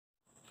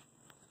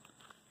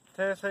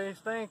Tennessee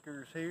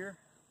Stinkers here.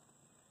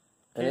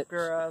 Keep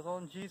your eyes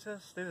on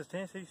Jesus. This is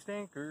Tennessee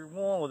Stinker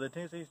 1 with the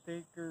Tennessee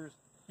Stinkers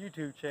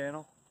YouTube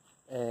channel.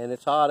 And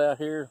it's hot out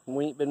here.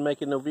 We ain't been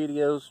making no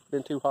videos.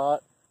 Been too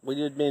hot. We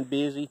just been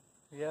busy.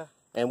 Yeah.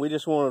 And we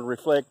just wanted to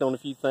reflect on a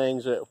few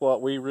things that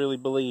what we really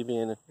believe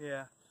in.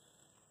 Yeah.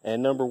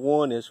 And number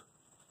one is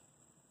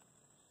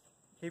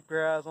keep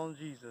your eyes on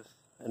Jesus.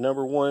 And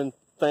number one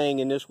thing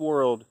in this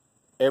world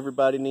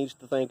everybody needs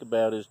to think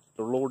about is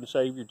the Lord and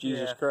Savior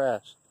Jesus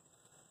Christ.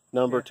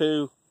 Number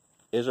two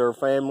is our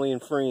family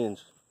and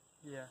friends.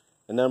 Yeah.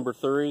 And number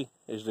three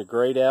is the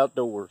great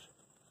outdoors.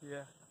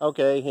 Yeah.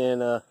 Okay,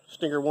 and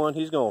Stinker 1,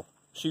 he's going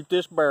to shoot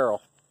this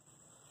barrel.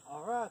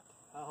 All right.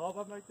 I hope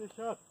I make this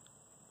shot.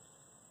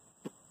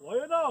 Well,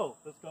 you know,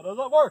 this gun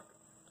doesn't work.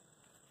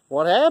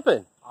 What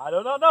happened? I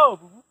do not know.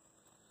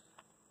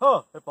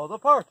 Huh, it falls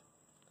apart.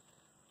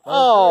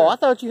 Oh, I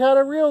thought you had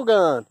a real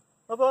gun.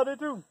 I thought it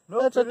too.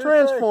 Nope, that's a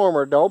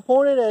transformer. Don't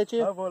point it at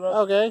you.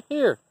 Okay,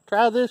 here,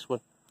 try this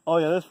one. Oh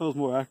yeah, this feels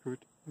more accurate.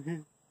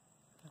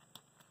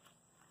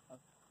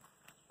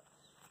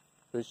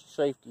 Push the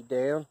safety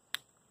down.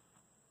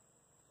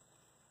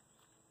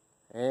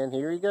 And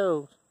here he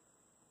goes.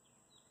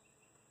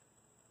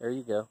 There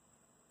you go.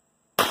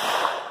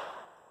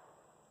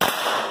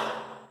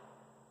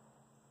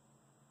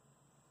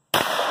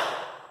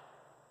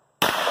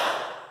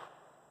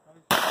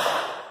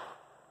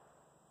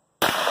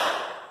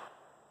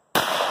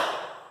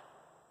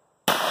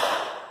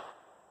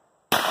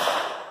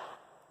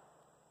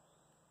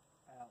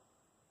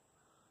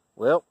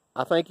 Well,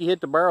 I think he hit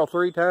the barrel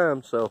 3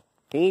 times, so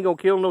he ain't gonna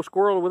kill no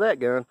squirrel with that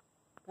gun.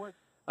 What?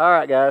 All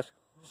right, guys.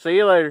 See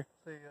you later.